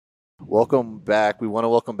Welcome back. We want to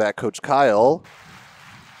welcome back Coach Kyle.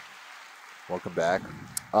 Welcome back.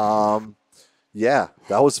 Yeah,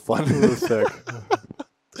 that was fun. That was sick.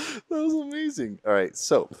 That was amazing. All right,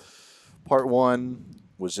 so part one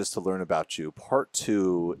was just to learn about you. Part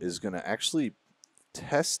two is going to actually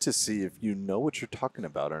test to see if you know what you're talking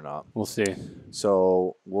about or not. We'll see.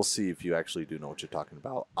 So we'll see if you actually do know what you're talking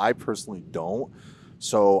about. I personally don't.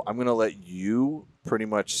 So I'm going to let you pretty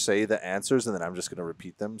much say the answers, and then I'm just going to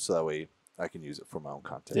repeat them so that way I can use it for my own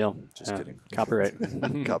content. Deal. Just kidding. Copyright.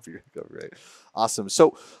 Copyright. Awesome.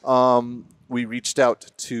 So we reached out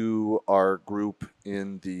to our group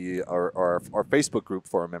in the our Facebook group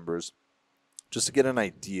for our members just to get an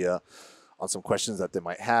idea on some questions that they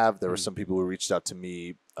might have. There were some people who reached out to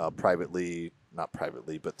me privately, not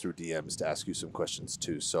privately, but through DMs to ask you some questions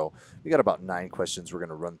too. So we got about 9 questions we're going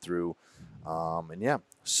to run through. And yeah,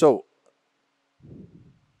 so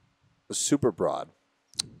super broad,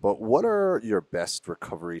 but what are your best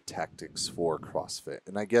recovery tactics for CrossFit?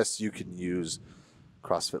 And I guess you can use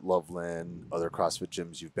CrossFit Loveland, other CrossFit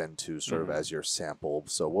gyms you've been to sort of as your sample.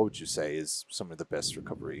 So what would you say is some of the best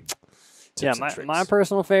recovery tips and tricks? My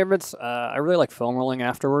personal favorites, I really like foam rolling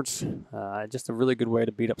afterwards. Just a really good way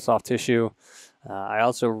to beat up soft tissue. I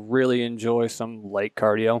also really enjoy some light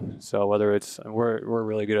cardio. So whether it's, we're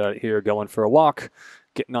really good at it here, going for a walk,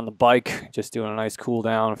 getting on the bike, just doing a nice cool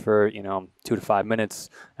down for, 2 to 5 minutes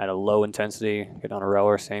at a low intensity, get on a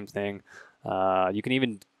rower, same thing. You can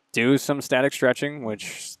even do some static stretching,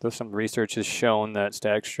 which there's some research has shown that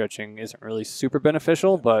static stretching isn't really super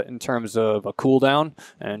beneficial, but in terms of a cool down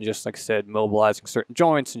and just, like I said, mobilizing certain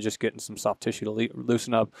joints and just getting some soft tissue to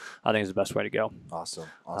loosen up, I think is the best way to go. Awesome.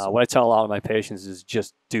 What I tell a lot of my patients is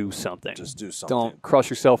just do something. Just do something. Don't crush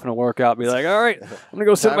yourself in a workout. Be like, all right, I'm going to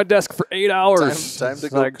go sit at my desk for 8 hours. Time to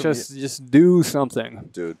go just do something.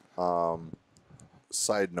 Dude,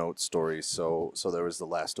 side note story. So there was the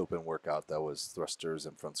last open workout that was thrusters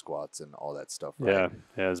and front squats and all that stuff. Right?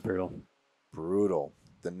 Yeah, it was brutal. Brutal.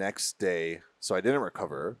 The next day, so I didn't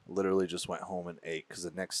recover. Literally just went home and ate because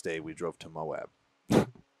the next day we drove to Moab. Yeah,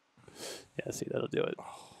 see, that'll do it.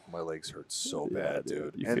 Oh, my legs hurt so bad,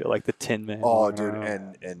 dude. You feel like the Tin Man. Oh, dude,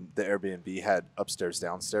 and the Airbnb had upstairs,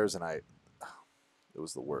 downstairs, and it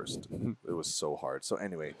was the worst. It was so hard. So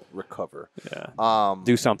anyway, recover. Yeah.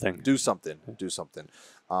 Do something. Do something.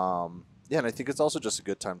 Yeah, and I think it's also just a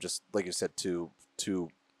good time, just like you said, to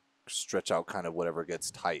stretch out kind of whatever gets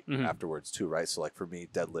tight afterwards too, right? So like for me,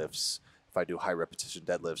 deadlifts, if I do high repetition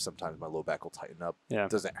deadlifts, sometimes my low back will tighten up. Yeah.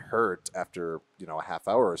 It doesn't hurt after, a half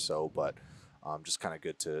hour or so, but just kind of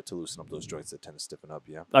good to loosen up those joints that tend to stiffen up,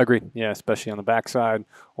 yeah. I agree. Yeah, especially on the backside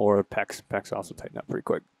or pecs. Pecs also tighten up pretty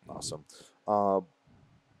quick. Awesome.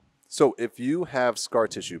 So if you have scar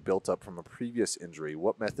tissue built up from a previous injury,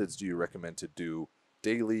 what methods do you recommend to do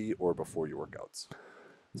daily or before your workouts?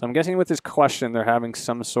 So I'm guessing with this question, they're having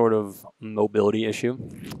some sort of mobility issue.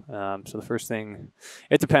 So the first thing,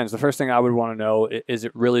 it depends. The first thing I would want to know, is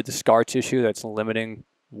it really the scar tissue that's limiting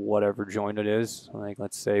whatever joint it is? Like,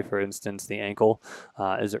 let's say, for instance, the ankle.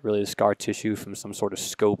 Is it really the scar tissue from some sort of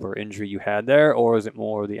scope or injury you had there, or is it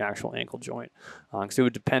more the actual ankle joint? Because it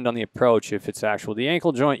would depend on the approach. If it's actual the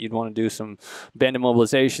ankle joint, you'd want to do some band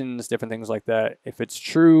immobilizations, different things like that. If it's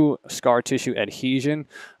true scar tissue adhesion,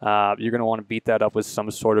 you're going to want to beat that up with some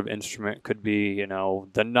sort of instrument. Could be,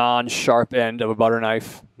 the non-sharp end of a butter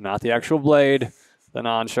knife, not the actual blade, the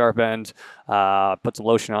non-sharp end. Put some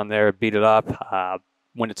lotion on there, beat it up.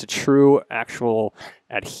 When it's a true, actual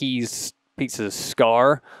adhesed piece of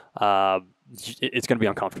scar, it's going to be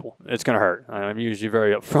uncomfortable. It's going to hurt. I'm usually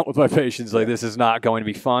very upfront with my patients. Like, this is not going to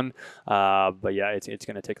be fun. But yeah, it's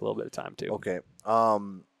going to take a little bit of time too. Okay.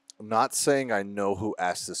 I'm not saying I know who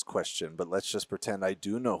asked this question, but let's just pretend I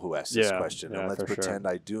do know who asked this question. And let's pretend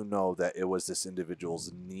I do know that it was this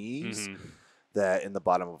individual's knees that in the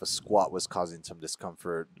bottom of a squat was causing some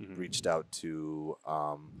discomfort, reached out to,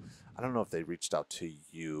 I don't know if they reached out to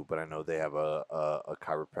you, but I know they have a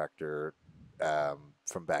chiropractor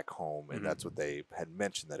from back home, and that's what they had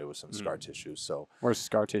mentioned, that it was some scar tissue. So where's the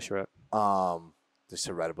scar tissue at? They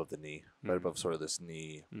said right above the knee, right above sort of this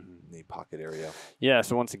knee pocket area. Yeah.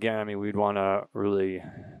 So once again, we'd want to really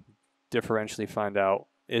differentially find out,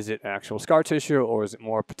 is it actual scar tissue or is it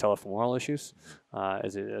more patellofemoral issues?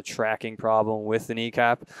 Is it a tracking problem with the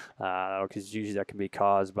kneecap? Because usually that can be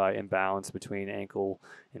caused by imbalance between ankle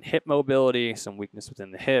and hip mobility, some weakness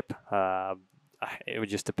within the hip. It would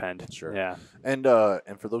just depend. Sure. Yeah. And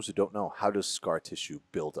for those who don't know, how does scar tissue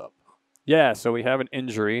build up? Yeah, so we have an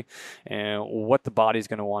injury, and what the body's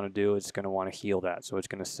going to want to do is going to want to heal that. So it's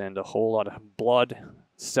going to send a whole lot of blood,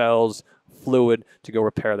 cells, fluid to go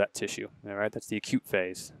repair that tissue. All right, that's the acute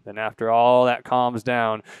phase. Then after all that calms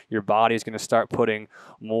down, your body is going to start putting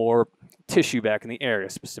more tissue back in the area,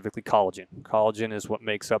 specifically collagen. Collagen is what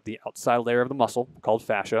makes up the outside layer of the muscle called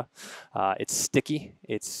fascia. It's sticky,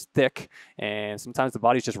 it's thick, and sometimes the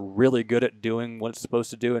body's just really good at doing what it's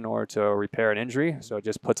supposed to do in order to repair an injury, so it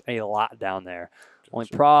just puts a lot down there. Only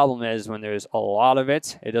problem is when there's a lot of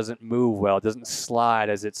it, it doesn't move well. It doesn't slide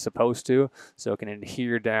as it's supposed to, so it can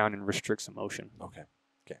adhere down and restrict some motion. Okay.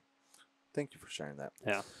 Thank you for sharing that.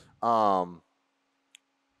 Yeah.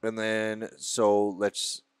 And then, so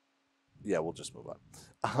we'll just move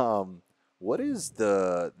on. What is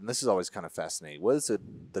and this is always kind of fascinating, what is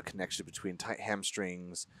the connection between tight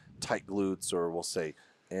hamstrings, tight glutes, or we'll say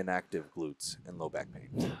inactive glutes, and low back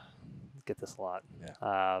pain? Get this a lot.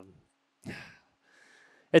 Yeah.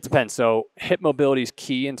 It depends. So hip mobility is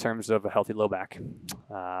key in terms of a healthy low back.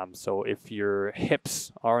 So if your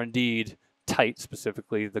hips are indeed tight,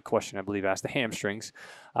 specifically the question I believe asked the hamstrings,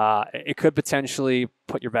 it could potentially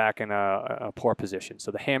put your back in a poor position. So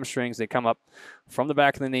the hamstrings, they come up from the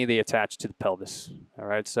back of the knee, they attach to the pelvis. All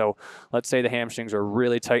right. So let's say the hamstrings are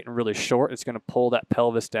really tight and really short. It's going to pull that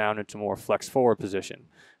pelvis down into a more flex forward position.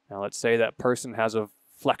 Now let's say that person has a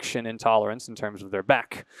flexion intolerance in terms of their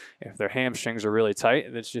back. If their hamstrings are really tight,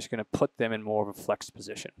 it's just going to put them in more of a flexed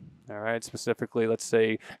position. All right. Specifically, let's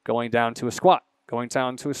say going down to a squat. Going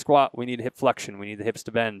down to a squat, we need hip flexion. We need the hips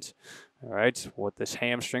to bend. All right. What this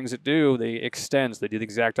hamstrings do, they extend. They do the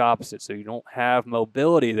exact opposite. So you don't have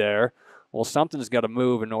mobility there. Well, something's got to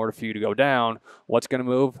move in order for you to go down. What's going to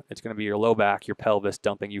move? It's going to be your low back, your pelvis,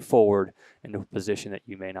 dumping you forward into a position that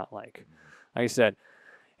you may not like. Like I said,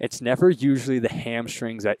 it's never usually the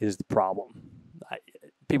hamstrings that is the problem.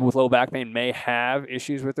 People with low back pain may have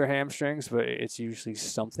issues with their hamstrings, but it's usually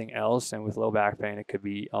something else. And with low back pain, it could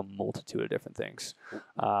be a multitude of different things.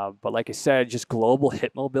 But like I said, just global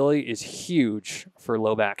hip mobility is huge for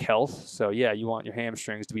low back health. So yeah, you want your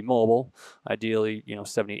hamstrings to be mobile, ideally,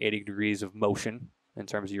 70, 80 degrees of motion in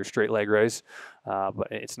terms of your straight leg raise. But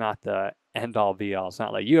it's not the end all be all. It's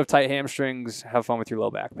not like you have tight hamstrings, have fun with your low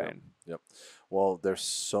back pain. Yep. Well, there's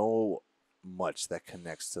so much that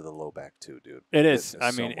connects to the low back too, dude. It is.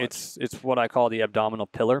 I mean, it's what I call the abdominal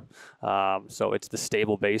pillar. So it's the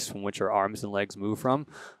stable base from which our arms and legs move from.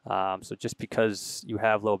 So just because you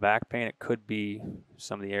have low back pain, it could be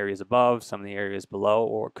some of the areas above, some of the areas below,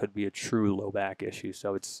 or it could be a true low back issue.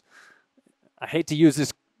 So I hate to use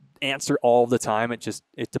this answer all the time.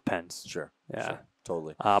 It depends. Sure. Yeah. Sure.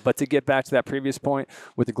 Totally. But to get back to that previous point,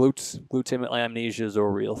 with the glute amnesia is a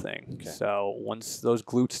real thing. Okay. So once those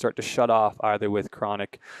glutes start to shut off, either with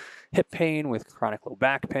chronic hip pain, with chronic low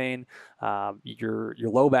back pain, your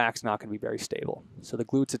low back's not going to be very stable. So the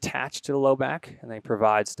glutes attach to the low back, and they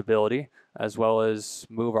provide stability, as well as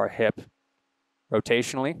move our hip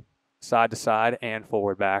rotationally, side to side, and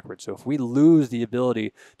forward backwards. So if we lose the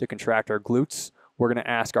ability to contract our glutes, we're going to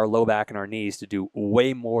ask our low back and our knees to do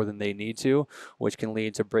way more than they need to, which can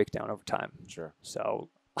lead to breakdown over time. Sure. So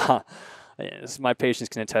my patients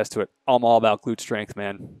can attest to it. I'm all about glute strength,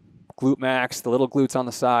 man. Glute max, the little glutes on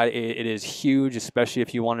the side, it is huge, especially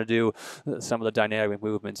if you want to do some of the dynamic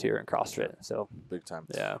movements here in CrossFit. So big time.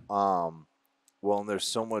 Yeah. Well, and there's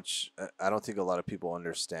so much. I don't think a lot of people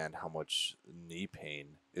understand how much knee pain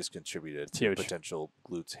is contributed to potential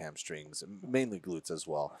glutes, hamstrings, mainly glutes as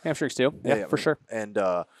well. Hamstrings too. Yeah, for sure. And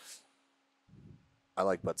I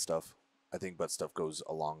like butt stuff. I think butt stuff goes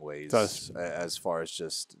a long ways as far as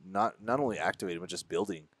just not only activating, but just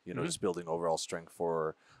building. Just building overall strength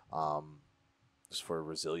for just for a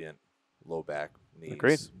resilient low back, knees.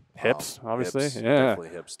 Agreed. Hips, obviously. Hips, yeah. Definitely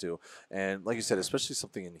hips too. And like you said, especially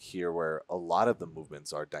something in here where a lot of the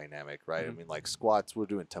movements are dynamic, right? I mean, like squats, we're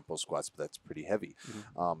doing tempo squats, but that's pretty heavy.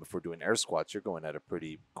 If we're doing air squats, you're going at a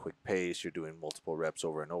pretty quick pace. You're doing multiple reps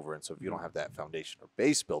over and over. And so if you don't have that foundation or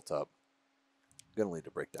base built up, going to lead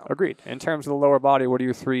to breakdown. Agreed. In terms of the lower body, what are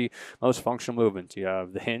your three most functional movements? You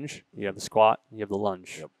have the hinge, you have the squat, you have the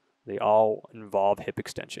lunge. Yep. They all involve hip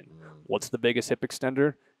extension. What's the biggest hip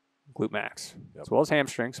extender? Glute max, as well as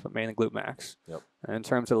hamstrings, but mainly glute max. Yep. And in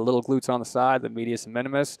terms of the little glutes on the side, the medius and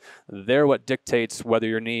minimus, they're what dictates whether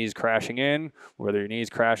your knees crashing in, whether your knees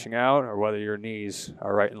crashing out, or whether your knees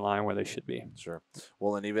are right in line where they should be. Sure.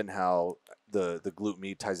 Well, and even how the glute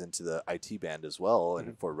med ties into the IT band as well.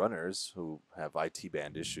 And for runners who have IT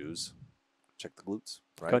band issues, check the glutes,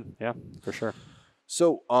 right? Good. Yeah, for sure.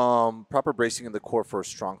 So proper bracing in the core for a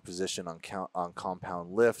strong position on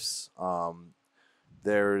compound lifts.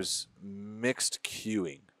 There's mixed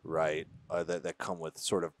cueing right? That come with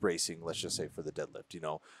sort of bracing, let's just say for the deadlift. You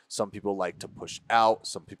know, some people like to push out,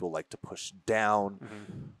 some people like to push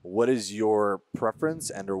down. What is your preference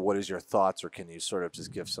or what is your thoughts, or can you sort of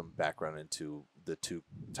just give some background into the two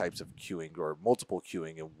types of cueing or multiple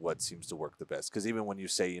cueing and what seems to work the best? Because even when you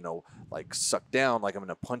say, you know, like suck down, like I'm going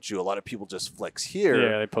to punch you, a lot of people just flex here.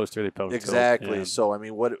 Yeah, they posterior, they poke. Exactly. Yeah. So, I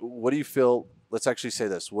mean, what do you feel, let's actually say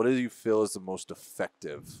this, what do you feel is the most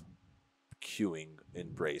effective cueing in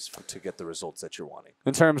brace to get the results that you're wanting?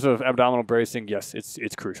 In terms of abdominal bracing, yes,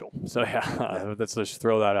 it's crucial. So yeah, let's just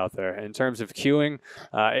throw that out there. In terms of cueing,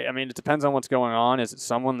 I mean, it depends on what's going on. Is it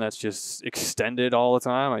someone that's just extended all the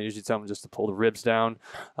time? I usually tell them just to pull the ribs down.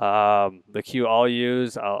 The cue I'll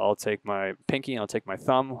use, I'll take my pinky, I'll take my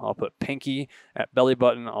thumb, I'll put pinky at belly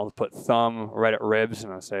button, I'll put thumb right at ribs,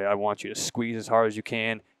 and I'll say, I want you to squeeze as hard as you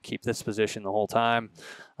can. Keep this position the whole time.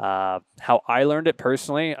 How I learned it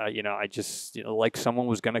personally, you know, I just, you know, like someone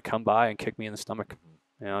was going to come by and kick me in the stomach.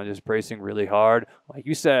 You know, just bracing really hard. Like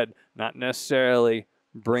you said, not necessarily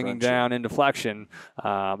bringing down into flexion,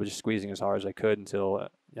 but just squeezing as hard as I could until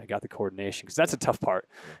I got the coordination. Because that's a tough part.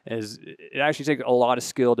 Is it actually takes a lot of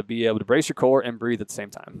skill to be able to brace your core and breathe at the same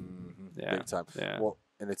time. Yeah. Big time. Yeah. Well,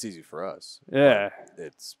 and it's easy for us. Yeah.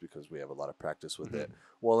 It's because we have a lot of practice with it.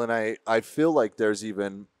 Well, and I feel like there's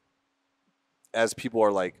even, as people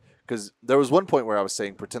are like, because there was one point where I was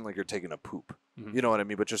saying, pretend like you're taking a poop. You know what I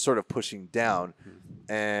mean? But you're sort of pushing down.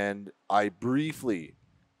 And I briefly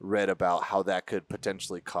read about how that could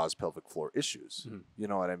potentially cause pelvic floor issues. You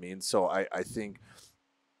know what I mean? So I think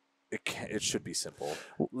it should be simple.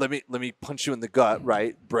 Let me punch you in the gut,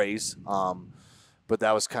 right? Brace. But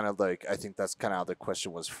that was kind of like, I think that's kind of how the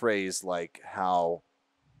question was phrased, like how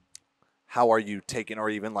are you taking, or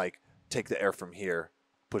even like take the air from here,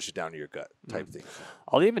 push it down to your gut type thing.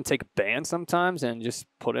 I'll even take a band sometimes and just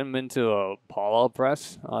put them into a pull-out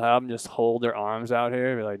press. I'll have them just hold their arms out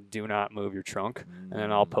here, be like, do not move your trunk. And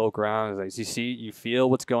then I'll poke around. Like, you feel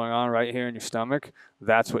what's going on right here in your stomach?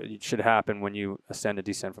 That's what should happen when you ascend and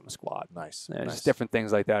descend from a squat. Nice. Just different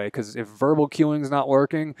things like that. Because if verbal cueing is not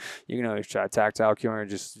working, you can always try tactile cueing or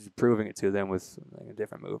just proving it to them with like a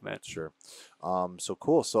different movement. Sure. So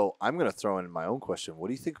cool. So I'm going to throw in my own question. What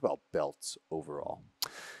do you think about belts overall?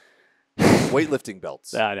 Weightlifting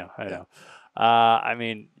belts. I know. I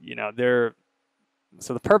mean, you know,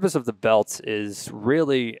 so the purpose of the belt is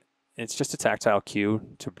really, it's just a tactile cue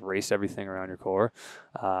to brace everything around your core.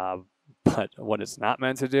 But what it's not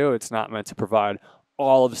meant to do, it's not meant to provide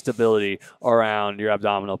all of the stability around your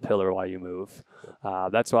abdominal pillar while you move.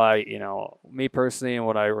 That's why, you know, me personally, and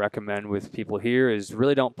what I recommend with people here is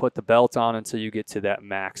really don't put the belt on until you get to that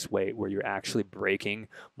max weight where you're actually breaking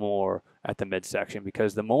more at the midsection,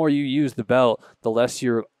 because the more you use the belt, the less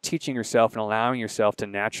you're teaching yourself and allowing yourself to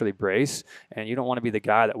naturally brace. And you don't want to be the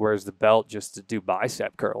guy that wears the belt just to do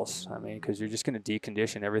bicep curls. I mean, because you're just going to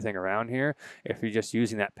decondition everything around here if you're just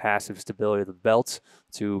using that passive stability of the belt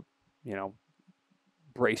to, you know,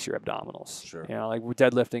 brace your abdominals. Sure. You know, like with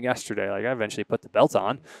deadlifting yesterday, like I eventually put the belt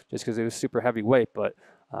on just because it was super heavy weight, but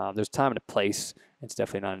there's time and a place. It's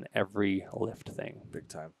definitely not an every lift thing. Big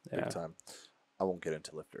time. Big time. I won't get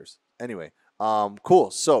into lifters. Anyway, cool.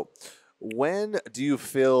 So when do you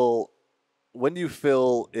feel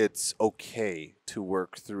it's okay to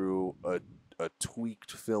work through a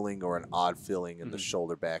tweaked filling or an odd filling in the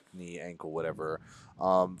shoulder, back, knee, ankle, whatever,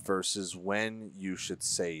 versus when you should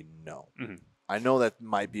say no? I know that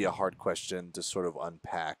might be a hard question to sort of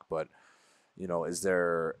unpack, but you know, is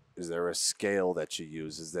there a scale that you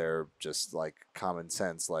use? Is there just like common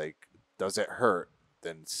sense? Like, does it hurt?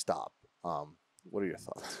 Then stop. What are your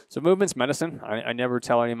thoughts? So movement's medicine. I never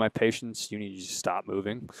tell any of my patients you need to just stop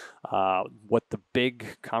moving. What the big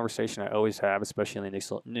conversation I always have, especially in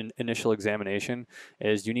the initial examination,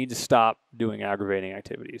 is you need to stop doing aggravating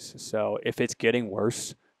activities. So if it's getting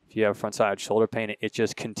worse, if you have front side shoulder pain, it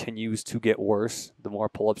just continues to get worse the more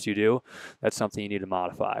pull-ups you do, that's something you need to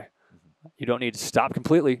modify. You don't need to stop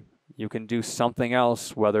completely. You can do something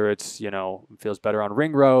else, whether it's, you know, feels better on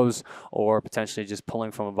ring rows or potentially just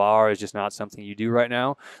pulling from a bar is just not something you do right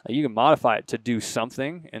now. You can modify it to do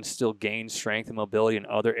something and still gain strength and mobility in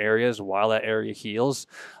other areas while that area heals.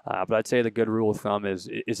 But I'd say the good rule of thumb is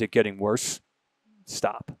it getting worse?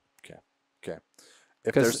 Stop. Okay.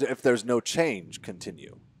 If there's no change,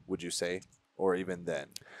 continue, would you say? Or even then?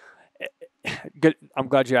 Good. I'm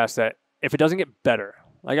glad you asked that. If it doesn't get better,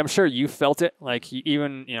 like I'm sure you felt it, like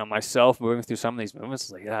even, you know, myself moving through some of these movements,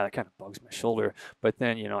 it's like, that kind of bugs my shoulder. But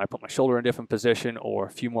then, you know, I put my shoulder in a different position or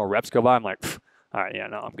a few more reps go by, I'm like, all right, yeah,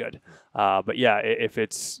 no, I'm good. But yeah, if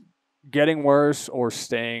it's getting worse or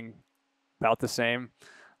staying about the same,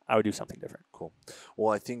 I would do something different. Cool.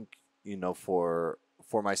 Well, I think,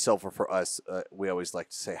 for myself or for us, we always like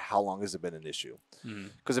to say, how long has it been an issue?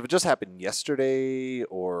 Because if it just happened yesterday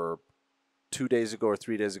or 2 days ago or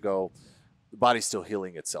 3 days ago, the body's still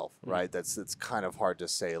healing itself, right? It's kind of hard to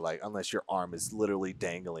say, like, unless your arm is literally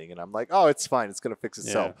dangling and I'm like, oh, it's fine, it's going to fix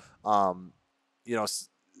itself.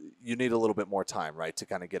 You need a little bit more time, right, to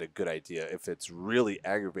kind of get a good idea if it's really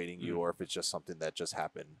aggravating you or if it's just something that just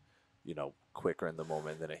happened, quicker in the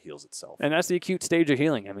moment, then it heals itself. And that's the acute stage of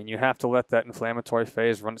healing. I mean, you have to let that inflammatory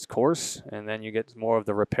phase run its course, and then you get more of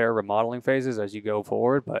the repair remodeling phases as you go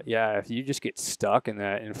forward. But yeah, if you just get stuck in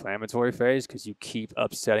that inflammatory phase because you keep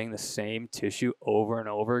upsetting the same tissue over and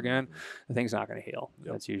over again, the thing's not going to heal.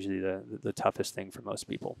 Yep. That's usually the toughest thing for most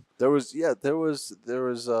people. There was an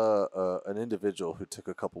individual who took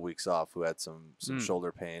a couple weeks off who had some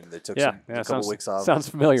shoulder pain. They took a couple weeks off. Sounds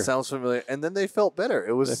familiar. And then they felt better. They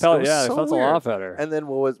felt so a lot better. And then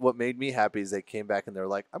what made me happy is they came back and they're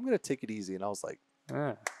like, I'm going to take it easy. And I was like,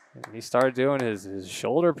 he started doing his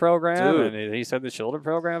shoulder program, and he said the shoulder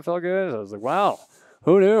program felt good. So I was like, wow,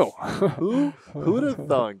 who knew? Who would have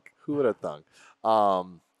thunk? Who would have thunk?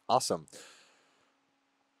 Awesome.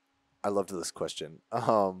 I loved this question.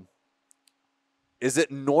 Is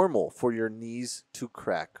it normal for your knees to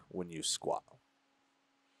crack when you squat?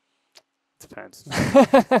 Depends.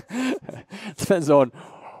 Depends on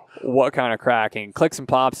what kind of cracking. Clicks and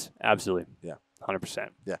pops, absolutely. Yeah. 100%.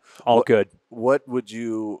 Yeah. All good.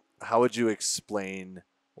 How would you explain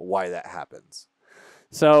why that happens?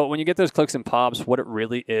 So when you get those clicks and pops, what it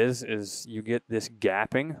really is you get this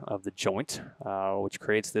gapping of the joint, which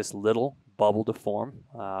creates this little bubble to form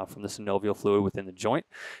from the synovial fluid within the joint,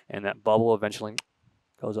 and that bubble eventually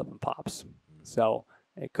goes up and pops. So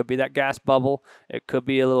it could be that gas bubble. It could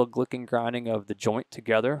be a little glicking grinding of the joint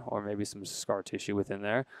together, or maybe some scar tissue within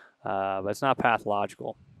there. But it's not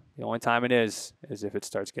pathological. The only time it is if it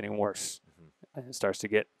starts getting worse. And it starts to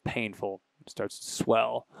get painful, it starts to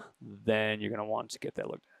swell, then you're going to want to get that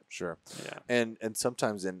looked at. Sure. Yeah. And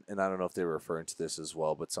sometimes, and I don't know if they were referring to this as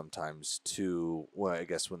well, but sometimes too, well, I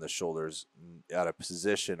guess when the shoulder's out of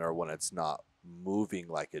position or when it's not moving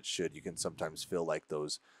like it should, you can sometimes feel like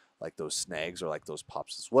those snags or like those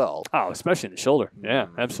pops as well. Oh, especially in the shoulder. Yeah,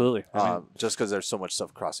 absolutely. Just because there's so much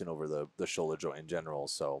stuff crossing over the shoulder joint in general.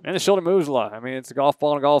 So and the shoulder moves a lot. I mean, it's a golf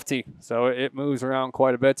ball and a golf tee, so it moves around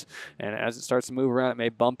quite a bit. And as it starts to move around, it may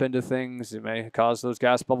bump into things. It may cause those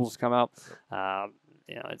gas bubbles to come out.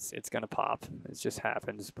 It's going to pop. It just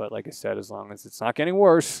happens. But like I said, as long as it's not getting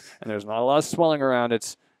worse and there's not a lot of swelling around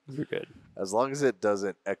it, you're good. As long as it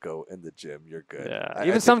doesn't echo in the gym, you're good. Yeah.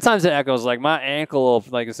 Even sometimes it echoes. Like my ankle,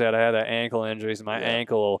 like I said, I had that ankle injury, so my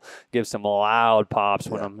ankle will give some loud pops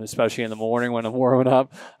when I'm, especially in the morning when I'm warming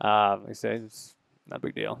up. Like I say, it's not a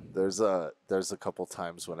big deal. There's a couple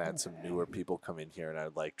times when I had some newer people come in here and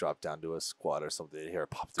I'd like drop down to a squat or something and hear it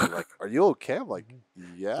pop through. Like, are you okay? I'm like,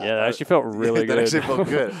 yeah. Yeah, that actually felt really good. That actually felt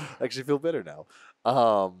good. I actually feel better now.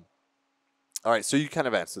 All right, so you kind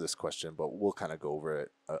of answered this question, but we'll kind of go over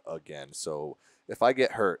it again. So if I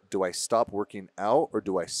get hurt, do I stop working out or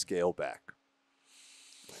do I scale back?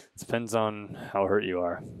 Depends on how hurt you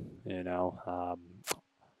are,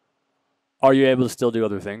 Are you able to still do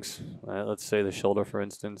other things? Let's say the shoulder, for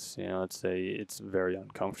instance. Let's say it's very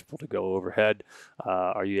uncomfortable to go overhead.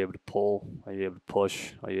 Are you able to pull? Are you able to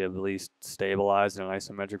push? Are you able to at least stabilize in an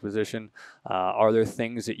isometric position? Are there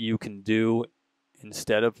things that you can do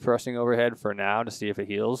instead of pressing overhead for now to see if it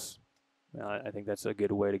heals? I think that's a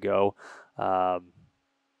good way to go. I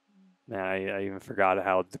even forgot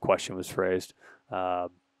how the question was phrased. Or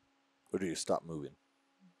do you stop moving?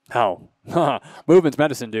 How? Movement's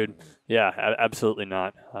medicine, dude. Yeah, absolutely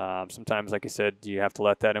not. Sometimes, like I said, you have to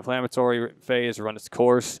let that inflammatory phase run its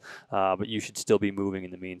course, but you should still be moving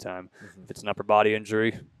in the meantime. If it's an upper body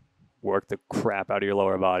injury, work the crap out of your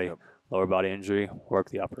lower body. Yep. Lower body injury,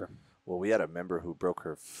 work the upper. Well, we had a member who broke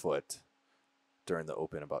her foot during the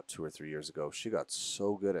Open about 2 or 3 years ago. She got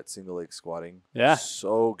so good at single leg squatting. Yeah.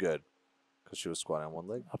 So good. Because she was squatting on one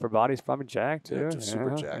leg. Upper body's probably jacked, too. Yeah, just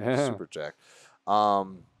super jacked. Yeah. Super jacked.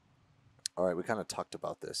 All right, we kind of talked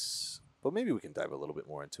about this, but maybe we can dive a little bit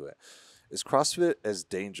more into it. Is CrossFit as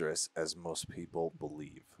dangerous as most people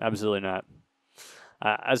believe? Absolutely not.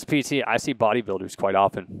 As a PT, I see bodybuilders quite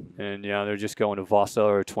often, and they're just going to Vasa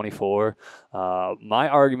or 24. My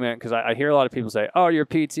argument, because I hear a lot of people say, "Oh, you're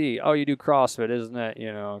a PT. Oh, you do CrossFit, isn't that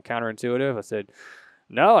counterintuitive?" I said,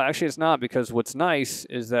 "No, actually, it's not. Because what's nice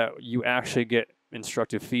is that you actually get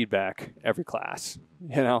instructive feedback every class.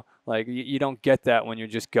 Like you don't get that when you're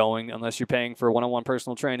just going, unless you're paying for one-on-one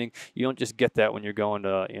personal training. You don't just get that when you're going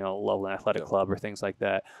to Loveland Athletic Club or things like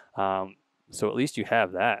that." So at least you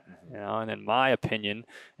have that, you know. And then my opinion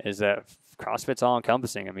is that CrossFit's all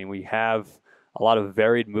encompassing. I mean, we have a lot of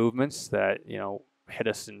varied movements that, you know, hit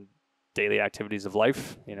us in daily activities of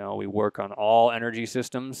life. You know, we work on all energy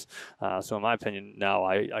systems. So in my opinion, no,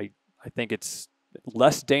 I think it's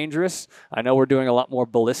less dangerous. I know we're doing a lot more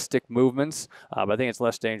ballistic movements, but I think it's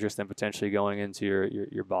less dangerous than potentially going into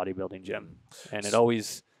your bodybuilding gym. And it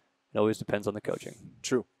always depends on the coaching.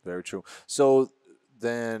 True, very true. So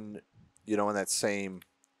then, you know, in that same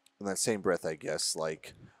breath, I guess,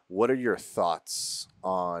 like, what are your thoughts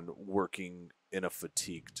on working in a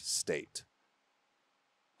fatigued state?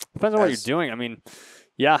 Depends on what you're doing. I mean,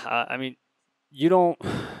 yeah, I mean, you don't,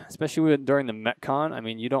 especially during the Metcon, I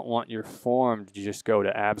mean, you don't want your form to just go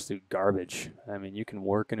to absolute garbage. I mean, you can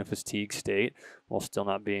work in a fatigue state while still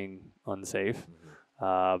not being unsafe.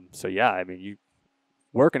 So, yeah, I mean, you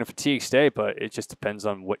work in a fatigue state, but it just depends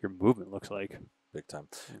on what your movement looks like. Big time.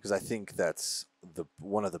 Because I think that's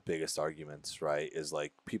one of the biggest arguments, right, is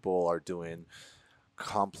like people are doing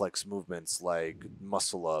complex movements like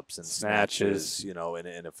muscle ups and snatches, you know,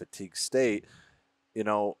 in a fatigue state, you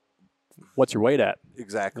know. What's your weight at?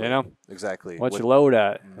 Exactly. You know? Exactly. What's your load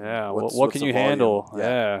at? Yeah. What can you handle?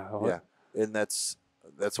 Yeah. Yeah. And that's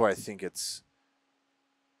why I think it's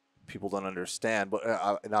people don't understand. But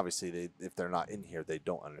and obviously, if they're not in here, they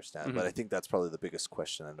don't understand. Mm-hmm. But I think that's probably the biggest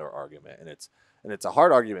question in their argument, and it's a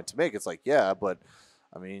hard argument to make. It's like, yeah, but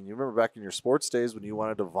I mean, you remember back in your sports days when you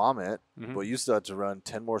wanted to vomit, mm-hmm. but you still had to run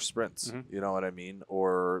 10 more sprints. Mm-hmm. You know what I mean?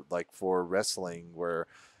 Or like for wrestling, where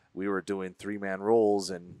we were doing 3-man rolls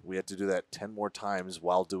and we had to do that 10 more times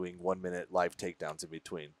while doing 1-minute live takedowns in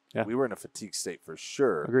between. Yeah. We were in a fatigue state for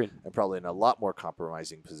sure. Agreed. And probably in a lot more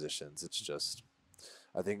compromising positions. It's just,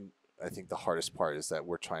 I think the hardest part is that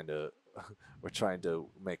we're trying to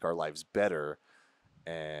make our lives better,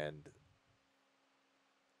 and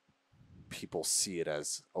people see it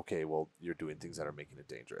as, okay, well, you're doing things that are making it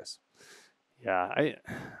dangerous. Yeah,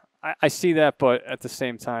 I see that, but at the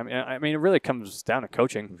same time, I mean, it really comes down to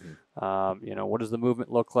coaching. Mm-hmm. You know, what does the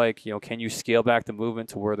movement look like? You know, can you scale back the movement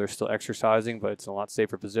to where they're still exercising, but it's in a lot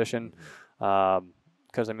safer position?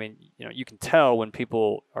 Because, I mean, you know, you can tell when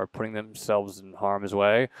people are putting themselves in harm's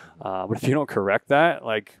way. But if you don't correct that,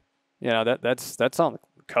 like, you know, that's on the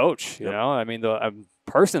coach, you know? I mean, the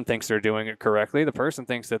person thinks they're doing it correctly. The person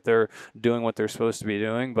thinks that they're doing what they're supposed to be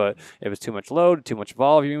doing, but if it's too much load, too much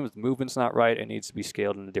volume, if the movement's not right, it needs to be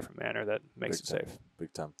scaled in a different manner that makes it safe.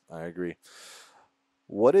 Big time. I agree.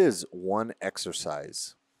 What is one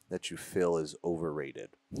exercise that you feel is overrated?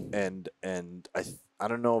 And I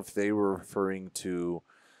don't know if they were referring to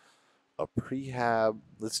a prehab.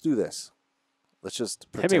 Let's do this. Let's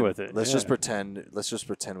just pretend. Hit me with it. Let's just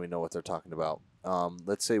pretend we know what they're talking about.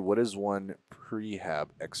 Let's say, what is one prehab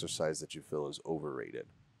exercise that you feel is overrated?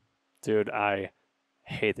 Dude, I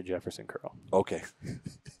hate the Jefferson curl. Okay.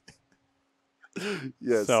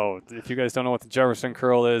 Yes. So if you guys don't know what the Jefferson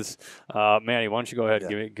curl is, Manny, why don't you go ahead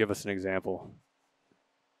and give us an example?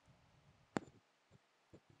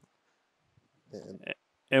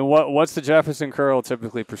 And what's the Jefferson curl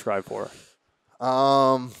typically prescribed for?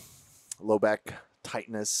 Low back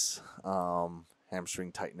tightness,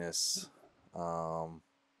 hamstring tightness.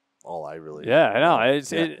 All I really I know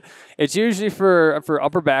it's usually for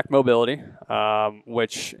upper back mobility,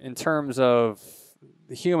 which in terms of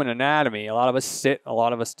the human anatomy, a lot of us sit, a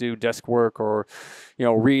lot of us do desk work or, you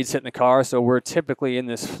know, read, sit in the car. So we're typically in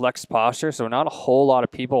this flexed posture. So not a whole lot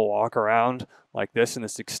of people walk around like this in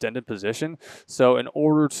this extended position. So in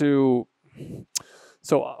order to,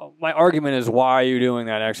 my argument is, why are you doing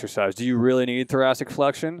that exercise? Do you really need thoracic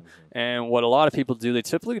flexion? And what a lot of people do, they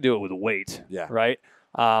typically do it with weight, right?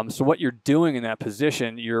 So what you're doing in that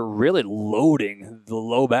position, you're really loading the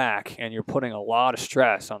low back, and you're putting a lot of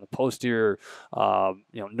stress on the posterior,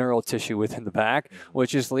 neural tissue within the back,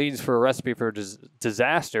 which just leads for a recipe for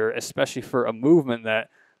disaster, especially for a movement that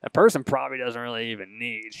person probably doesn't really even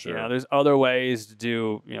need. Sure. You know, there's other ways to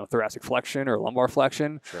do, you know, thoracic flexion or lumbar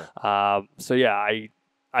flexion. Sure. I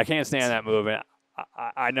can't stand that movement.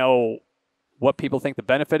 I know what people think the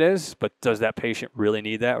benefit is, but does that patient really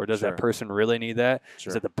need that, or does that person really need that?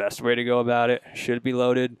 Is it the best way to go about it? Should it be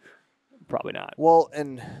loaded? Probably not. Well,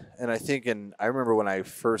 and I think, and I remember when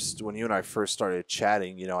you and I first started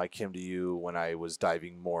chatting, you know, I came to you when I was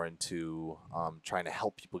diving more into trying to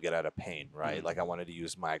help people get out of pain, right? Mm-hmm. Like I wanted to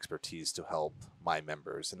use my expertise to help my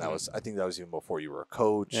members. And I think that was even before you were a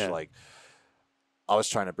coach. Yeah. Like I was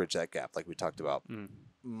trying to bridge that gap, like we talked about. Mm.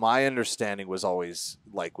 My understanding was always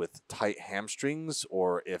like with tight hamstrings,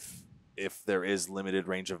 or if there is limited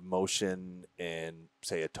range of motion in,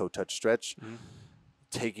 say, a toe touch stretch,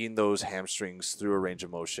 taking those hamstrings through a range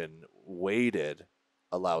of motion weighted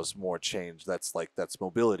allows more change. That's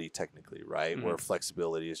mobility technically, right? Where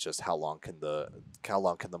flexibility is just how long can the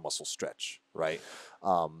muscle stretch, right?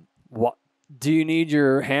 What do you need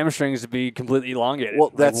your hamstrings to be completely elongated?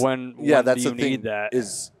 Well, that's like when that's do you the thing need that?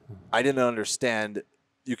 Is I didn't understand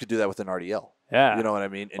you could do that with an RDL. Yeah. You know what I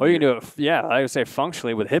mean? Or you can do it, I would say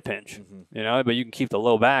functionally with hip hinge, but you can keep the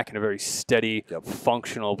low back in a very steady,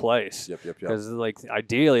 functional place. Yep. Because, like,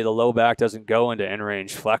 ideally, the low back doesn't go into end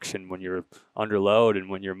range flexion when you're under load and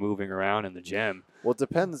when you're moving around in the gym. Well, it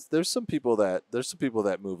depends. There's some people that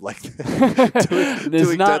move like that.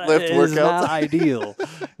 doing deadlift workouts. It's not ideal.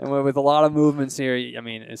 And with a lot of movements here, I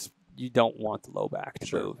mean, you don't want the low back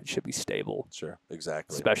to move. It should be stable. Sure,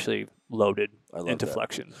 exactly. Especially loaded into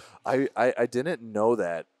flexion. I didn't know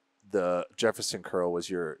that the Jefferson curl was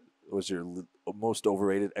your most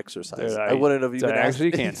overrated exercise. I wouldn't have even asked.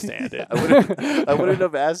 Actually can't stand it. I wouldn't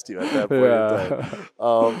have asked you at that point in time.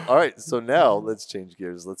 All right, so now let's change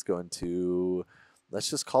gears. Let's go into, let's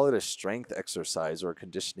just call it a strength exercise or a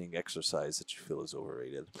conditioning exercise that you feel is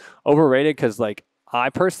overrated. Overrated because, like, I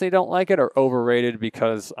personally don't like it, or overrated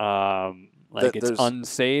because it's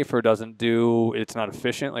unsafe or it's not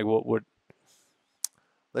efficient? Like, what would...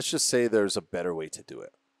 Let's just say there's a better way to do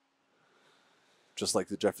it. Just like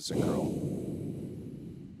the Jefferson curl.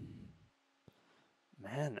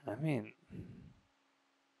 Man, I mean...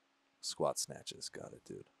 Squat snatches. Got it,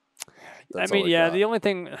 dude. The only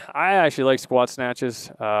thing... I actually like squat snatches.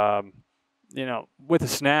 With a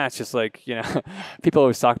snatch, it's like, people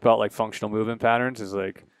always talk about, like, functional movement patterns. Is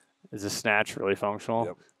like, is a snatch really functional?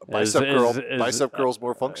 Yep. Bicep curl's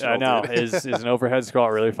more functional. I know. Is an overhead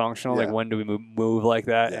squat really functional? Yeah. Like, when do we move like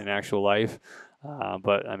that in actual life?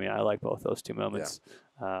 But I mean, I like both those two moments.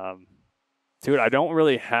 Yeah. Dude, I don't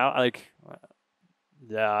really have I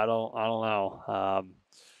don't know.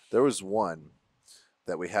 There was one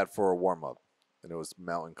that we had for a warm up, and it was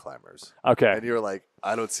mountain climbers. Okay. And you were like,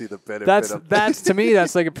 I don't see the benefit. That's to me,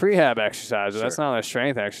 that's like a prehab exercise. Sure. That's not a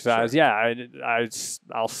strength exercise. Sure. Yeah,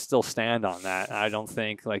 I'll still stand on that. I don't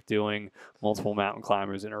think like doing multiple mountain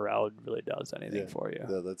climbers in a row really does anything for you.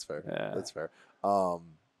 Yeah, that's fair. Yeah. That's fair.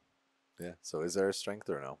 Yeah. So is there a strength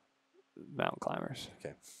or no? Mountain climbers.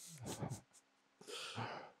 Okay.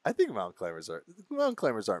 I think mountain climbers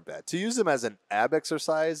aren't bad. To use them as an ab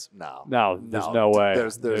exercise, no. No, there's no way.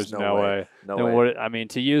 There's no way. No way. What, I mean,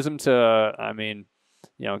 to use them to,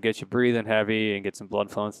 get you breathing heavy and get some blood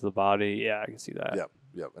flowing through the body. Yeah, I can see that.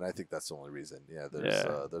 Yep. And I think that's the only reason. Yeah,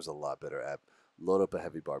 there's a lot better ab. Load up a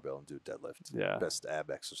heavy barbell and do deadlift. Yeah. Best ab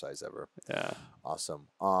exercise ever. Yeah. Awesome.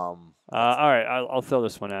 All right, I'll throw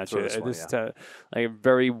this one at you. Like a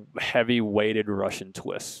very heavy weighted Russian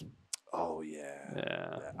twist. Oh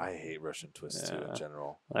yeah. I hate Russian twists too in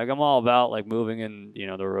general. Like, I'm all about like moving in, the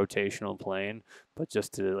rotational plane, but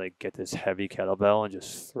just to like get this heavy kettlebell and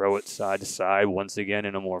just throw it side to side once again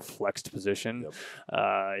in a more flexed position. Yep.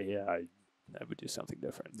 I would do something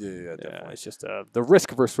different. Yeah, definitely. It's just the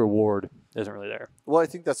risk versus reward isn't really there. Well, I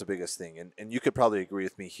think that's the biggest thing, and you could probably agree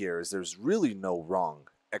with me here, is there's really no wrong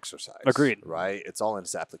exercise. Agreed. Right? It's all in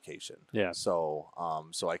its application. Yeah. So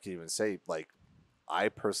I can even say, like, I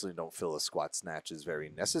personally don't feel a squat snatch is very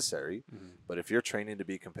necessary, but if you're training to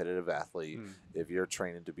be a competitive athlete, if you're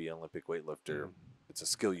training to be an Olympic weightlifter, it's a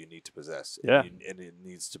skill you need to possess. Yeah. And it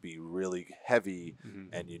needs to be really heavy,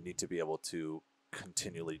 and you need to be able to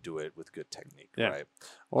continually do it with good technique, right?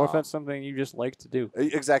 Or if that's something you just like to do.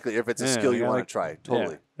 Exactly. If it's a skill you want to try.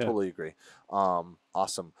 Totally agree.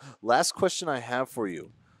 Awesome. Last question I have for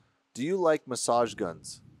you. Do you like massage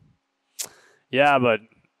guns? Yeah, but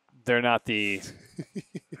they're not the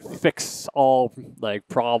fix all like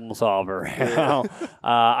problem solver.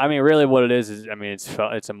 I mean, really, what it is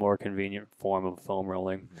it's a more convenient form of foam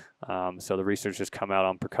rolling. So the research has come out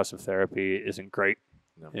on percussive therapy isn't great.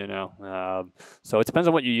 No. So it depends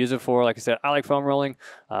on what you use it for. Like I said, I like foam rolling.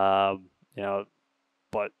 But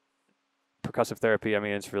percussive therapy,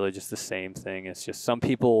 it's really just the same thing. It's just some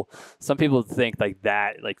people think like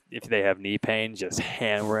that, like if they have knee pain, just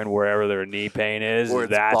hammering wherever their knee pain is. Or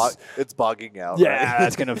it's bogging out. Yeah, right?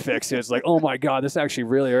 That's gonna fix it. It's like, oh my god, this actually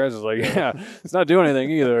really hurts. It's like, yeah, it's not doing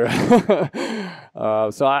anything either.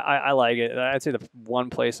 So I like it. I'd say the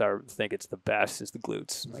one place I think it's the best is the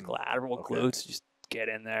glutes, like lateral glutes. Just get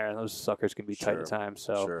in there. Those suckers can be tight at times.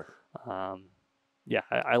 So,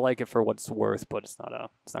 I like it for what it's worth, but it's not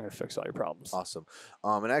going to fix all your problems. Awesome.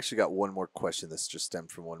 And I actually got one more question that's just stemmed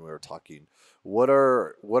from when we were talking. What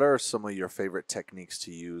are some of your favorite techniques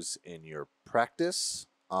to use in your practice?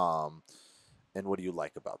 And what do you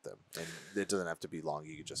like about them? And it doesn't have to be long.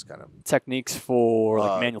 You could just kind of techniques for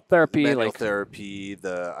like manual therapy. Manual therapy.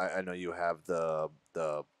 I know you have the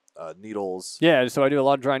needles. Yeah, so I do a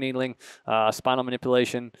lot of dry needling, spinal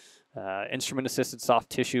manipulation, instrument-assisted soft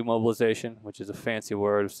tissue mobilization, which is a fancy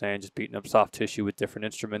word of saying just beating up soft tissue with different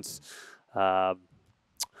instruments.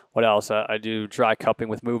 What else? I do dry cupping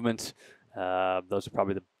with movements. Those are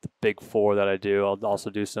probably the big 4 that I do. I'll also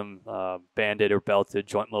do some banded or belted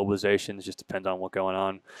joint mobilizations. It just depends on what's going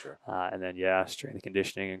on. Sure. And then, strength and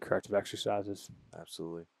conditioning and corrective exercises.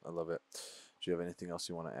 Absolutely. I love it. Do you have anything else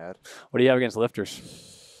you want to add? What do you have against lifters?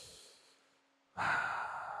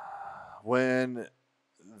 When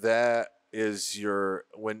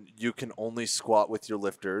you can only squat with your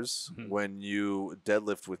lifters, when you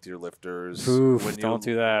deadlift with your lifters, don't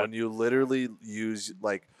do that. When you literally use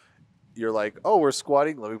you're like, oh, we're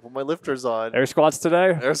squatting. Let me put my lifters on. Air squats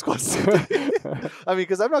today? Air squats today. I mean,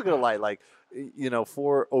 because I'm not going to lie.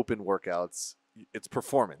 For open workouts, it's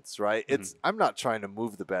performance, right? I'm not trying to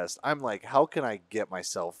move the best. I'm like, how can I get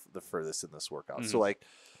myself the furthest in this workout? So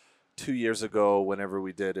 2 years ago, whenever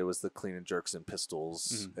we did, it was the clean and jerks and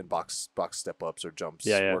pistols and box step ups or jumps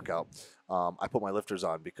workout. I put my lifters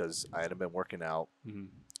on because I hadn't been working out.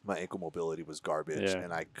 My ankle mobility was garbage,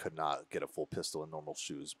 and I could not get a full pistol in normal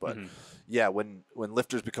shoes. But when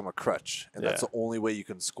lifters become a crutch, and that's the only way you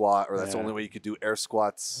can squat, or that's the only way you could do air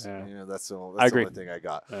squats, that's the only thing I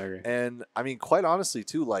got. I agree. And I mean, quite honestly,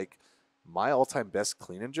 too, my all-time best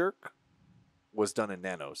clean and jerk was done in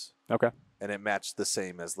nanos. Okay. And it matched the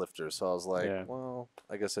same as lifters. So I was like, well,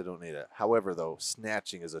 I guess I don't need it. However, though,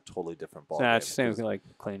 snatching is a totally different ball. Snatch, same thing like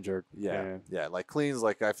clean jerk. Yeah. Like cleans,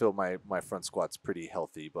 I feel my front squat's pretty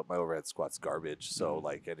healthy, but my overhead squat's garbage. So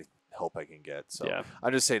any help I can get. So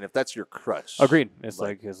I'm just saying, if that's your crutch. Agreed. It's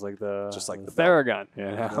like the Theragun.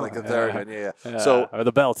 Yeah. Like the Theragun, yeah. So or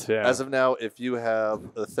the belt, As of now, if you have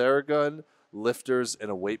a Theragun, lifters, and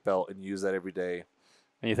a weight belt and use that every day,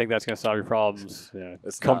 and you think that's going to solve your problems,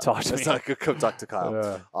 come talk to me. Come talk to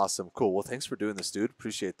Kyle. Awesome. Cool. Well, thanks for doing this, dude.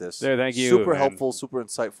 Appreciate this. Yeah, thank you. Super helpful, super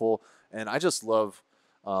insightful. And I just love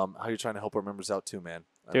how you're trying to help our members out too, man.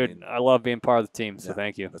 I love being part of the team, so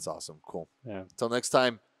thank you. That's awesome. Cool. Yeah. Until next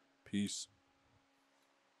time, peace.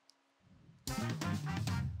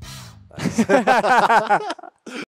 Nice.